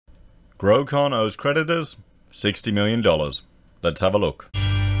Grocon Owes Creditors $60 million. Let's have a look.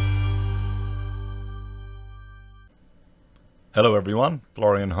 Hello everyone,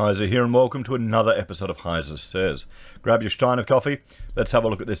 Florian.Heise here, and welcome to another episode of HeiseSays. Grab your stein of coffee, let's have a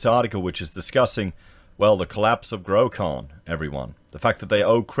look at this article which is discussing, well, the collapse of Grocon, everyone. The fact that they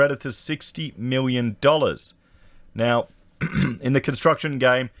owe creditors $60 million. Now, in the construction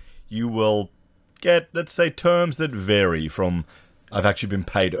game, you will get, let's say, terms that vary from, I've actually been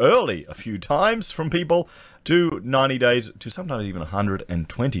paid early a few times from people, to 90 days, to sometimes even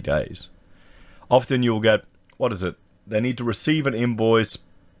 120 days. Often you'll get, what is it? They need to receive an invoice,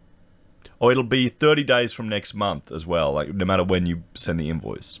 or it'll be 30 days from next month as well, like no matter when you send the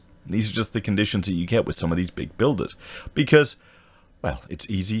invoice. These are just the conditions that you get with some of these big builders. Because, well, it's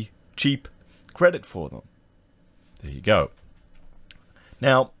easy, cheap credit for them. There you go.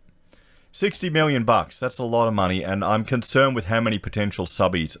 Now, 60 million bucks, that's a lot of money, and I'm concerned with how many potential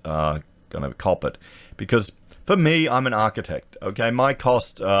subbies are going to cop it. Because for me, I'm an architect, okay? My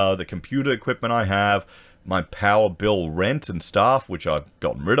cost, the computer equipment I have, my power bill, rent and staff, which I've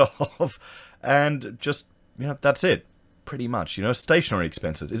gotten rid of, and just, you know, that's it. Pretty much, you know, stationary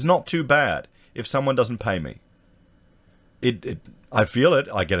expenses. It's not too bad if someone doesn't pay me. I feel it,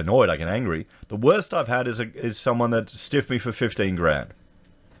 I get annoyed, I get angry. The worst I've had is someone that stiffed me for 15 grand.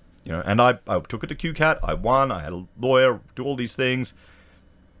 You know, and I took it to QCAT, I won, I had a lawyer, do all these things.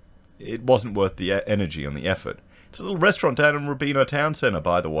 It wasn't worth the energy and the effort. It's a little restaurant down in Rubino Town Centre,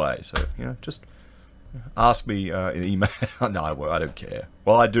 by the way. So, you know, just ask me in email. No, I don't care.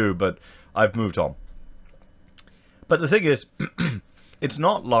 Well, I do, but I've moved on. But the thing is, it's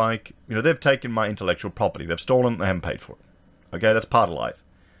not like, you know, they've taken my intellectual property. They've stolen it and they haven't paid for it. Okay, that's part of life.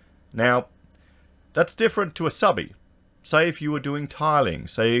 Now, that's different to a subby. Say if you were doing tiling,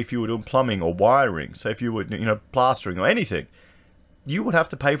 say if you were doing plumbing or wiring, say if you were, you know, plastering or anything, you would have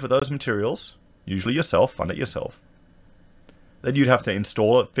to pay for those materials, usually yourself, fund it yourself. Then you'd have to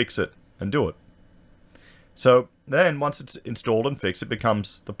install it, fix it, and do it. So then once it's installed and fixed, it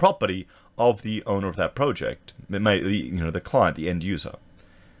becomes the property of the owner of that project, the client, the end user.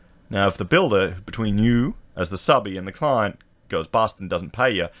 Now, if the builder, between you as the subby and the client, goes bust and doesn't pay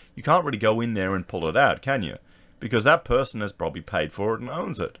you, you can't really go in there and pull it out, can you? Because that person has probably paid for it and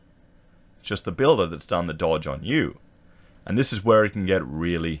owns it. It's just the builder that's done the dodge on you. And this is where it can get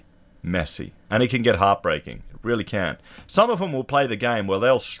really messy. And it can get heartbreaking. It really can. Some of them will play the game where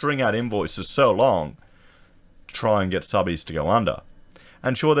they'll string out invoices so long to try and get subbies to go under.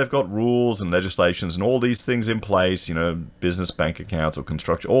 And sure, they've got rules and legislations and all these things in place, you know, business bank accounts or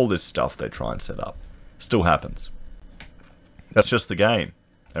construction, all this stuff they try and set up. Still happens. That's just the game,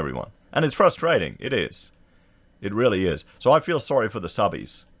 everyone. And it's frustrating. It is. It really is. So I feel sorry for the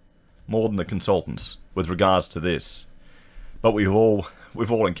subbies more than the consultants with regards to this. But we've all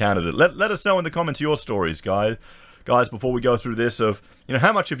encountered it. Let us know in the comments your stories, guys, before we go through this of, you know,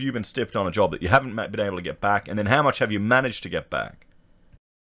 how much have you been stiffed on a job that you haven't been able to get back, and then how much have you managed to get back?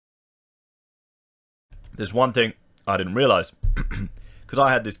 There's one thing I didn't realize, because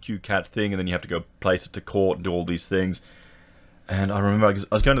I had this QCAT thing, and then you have to go place it to court and do all these things. And I remember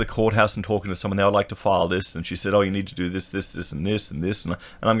I was going to the courthouse and talking to someone. They would like to file this, and she said, "Oh, you need to do this, this, this, and this, and this." And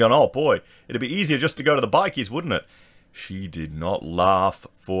I'm going, "Oh boy, it'd be easier just to go to the bikies, wouldn't it?" She did not laugh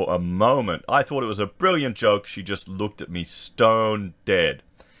for a moment. I thought it was a brilliant joke. She just looked at me stone dead.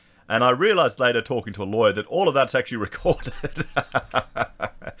 And I realized later, talking to a lawyer, that all of that's actually recorded.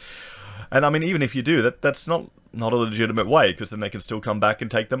 And I mean, even if you do, that's not a legitimate way, because then they can still come back and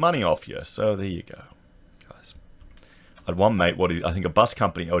take the money off you. So there you go, guys. I had one mate, I think a bus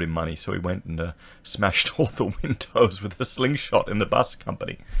company owed him money, so he went and smashed all the windows with a slingshot in the bus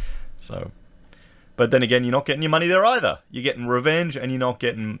company. So, but then again, you're not getting your money there either. You're getting revenge, and you're not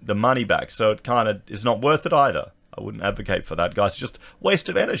getting the money back. So it kind of is not worth it either. I wouldn't advocate for that, guys. It's just waste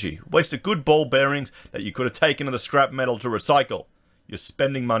of energy, waste of good ball bearings that you could have taken to the scrap metal to recycle. You're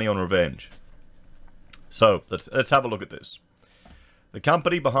spending money on revenge. So let's have a look at this. The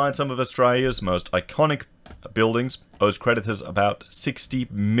company behind some of Australia's most iconic buildings owes creditors about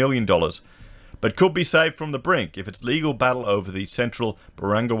 $60 million, but could be saved from the brink if its legal battle over the central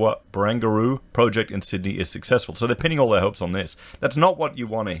Barangaroo project in Sydney is successful. So they're pinning all their hopes on this. That's not what you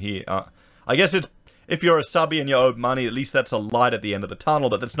want to hear. I guess if you're a subby and you're owed money, at least that's a light at the end of the tunnel,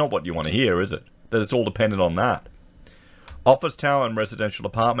 but that's not what you want to hear, is it? That it's all dependent on that. Office tower and residential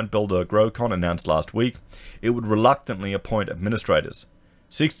apartment builder Grocon announced last week it would reluctantly appoint administrators.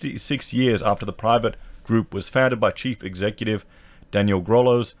 66 years after the private group was founded by Chief Executive Daniel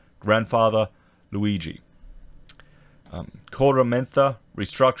Grollo's grandfather, Luigi. Mentha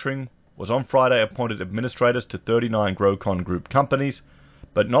Restructuring was on Friday appointed administrators to 39 Grocon Group companies,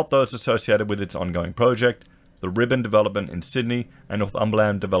 but not those associated with its ongoing project, the Ribbon development in Sydney and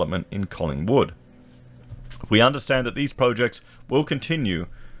Northumberland development in Collingwood. We understand that these projects will continue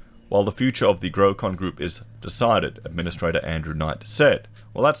while the future of the Grocon Group is decided, Administrator Andrew Knight said.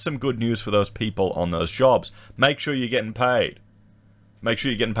 Well, that's some good news for those people on those jobs. Make sure you're getting paid. Make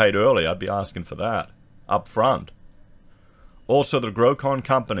sure you're getting paid early. I'd be asking for that up front. Also, the Grocon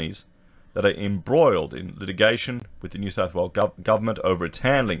companies that are embroiled in litigation with the New South Wales government over its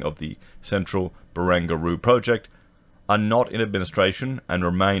handling of the Central Barangaroo project are not in administration and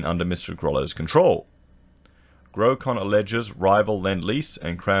remain under Mr. Grollo's control. Grocon alleges rival Lend-Lease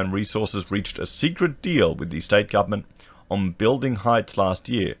and Crown Resources reached a secret deal with the state government on building heights last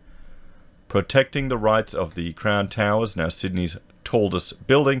year, protecting the rights of the Crown Towers, now Sydney's tallest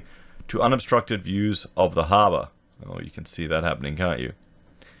building, to unobstructed views of the harbour. Oh, you can see that happening, can't you?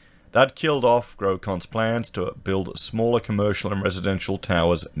 That killed off Grocon's plans to build smaller commercial and residential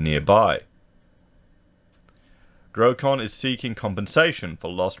towers nearby. Grocon is seeking compensation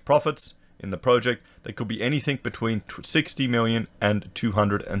for lost profits in the project that could be anything between 60 million and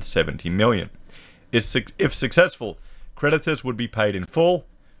 270 million. If successful, creditors would be paid in full,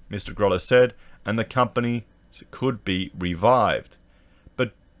 Mr. Grollo said, and the company could be revived.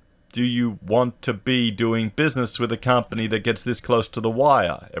 But do you want to be doing business with a company that gets this close to the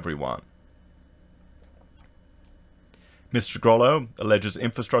wire, everyone? Mr. Grollo alleges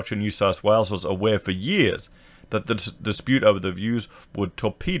Infrastructure New South Wales was aware for years that the dispute over the views would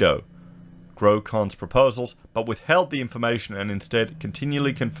torpedo Grocon's proposals, but withheld the information and instead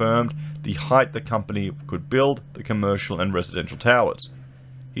continually confirmed the height the company could build the commercial and residential towers.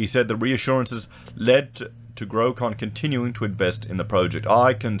 He said the reassurances led to Grocon continuing to invest in the project.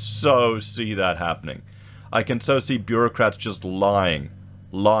 I can so see that happening. I can so see bureaucrats just lying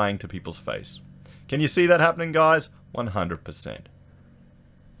to people's face. Can you see that happening, guys? 100%.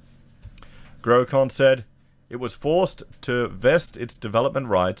 Grocon said it was forced to vest its development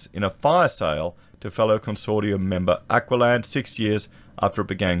rights in a fire sale to fellow consortium member Aqualand 6 years after it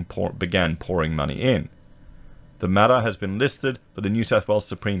began pouring money in. The matter has been listed for the New South Wales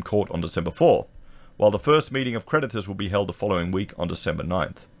Supreme Court on December 4th, while the first meeting of creditors will be held the following week on December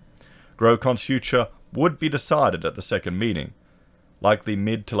 9th. Grocon's future would be decided at the second meeting, likely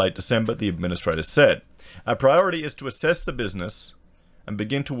mid to late December, the administrator said. Our priority is to assess the business and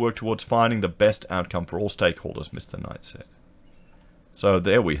begin to work towards finding the best outcome for all stakeholders, Mr. Knight said. So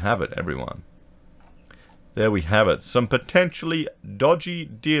there we have it, everyone. There we have it. Some potentially dodgy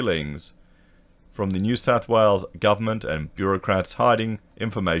dealings from the New South Wales government and bureaucrats hiding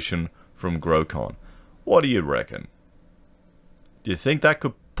information from Grocon. What do you reckon? Do you think that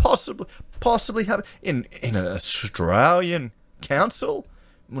could possibly happen in an Australian council?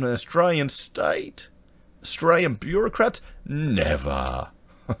 In an Australian state? Australian bureaucrats? Never.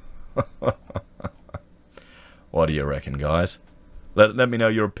 What do you reckon, guys? Let me know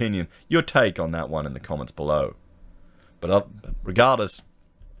your opinion, your take on that one in the comments below. But regardless,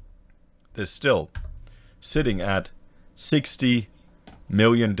 there's still sitting at $60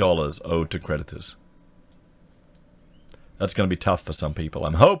 million owed to creditors. That's going to be tough for some people.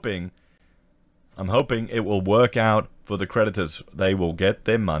 I'm hoping it will work out for the creditors. They will get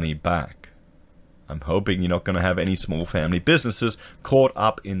their money back. I'm hoping you're not going to have any small family businesses caught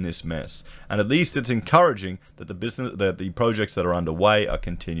up in this mess. And at least it's encouraging that the projects that are underway are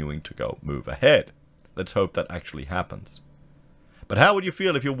continuing to move ahead. Let's hope that actually happens. But how would you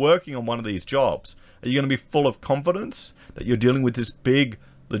feel if you're working on one of these jobs? Are you going to be full of confidence that you're dealing with this big,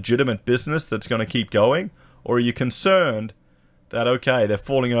 legitimate business that's going to keep going? Or are you concerned that, okay, they're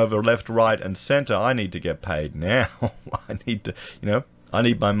falling over left, right, and center. I need to get paid now. I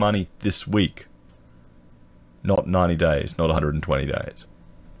need my money this week. Not 90 days, not 120 days.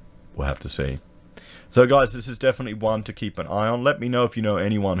 We'll have to see. So guys, this is definitely one to keep an eye on. Let me know if you know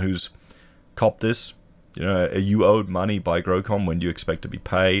anyone who's copped this. You know, are you owed money by Grocon? When do you expect to be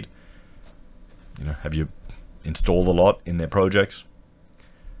paid? You know, have you installed a lot in their projects?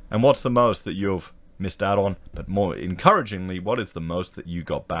 And what's the most that you've missed out on? But more encouragingly, what is the most that you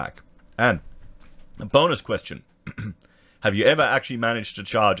got back? And a bonus question. Have you ever actually managed to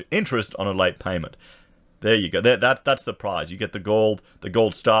charge interest on a late payment? There you go. That's the prize. You get the gold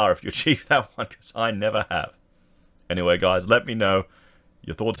star if you achieve that one, because I never have. Anyway, guys, let me know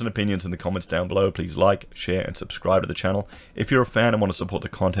your thoughts and opinions in the comments down below. Please like, share, and subscribe to the channel. If you're a fan and want to support the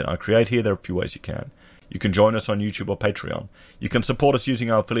content I create here, there are a few ways you can. You can join us on YouTube or Patreon. You can support us using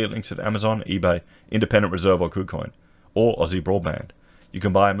our affiliate links at Amazon, eBay, Independent Reserve or Kucoin, or AussieBroadband. You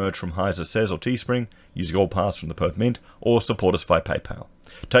can buy merch from HeiseSays or Teespring, use a gold pass from the Perth Mint, or support us via PayPal.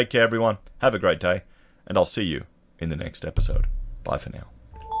 Take care, everyone. Have a great day. And I'll see you in the next episode. Bye for now.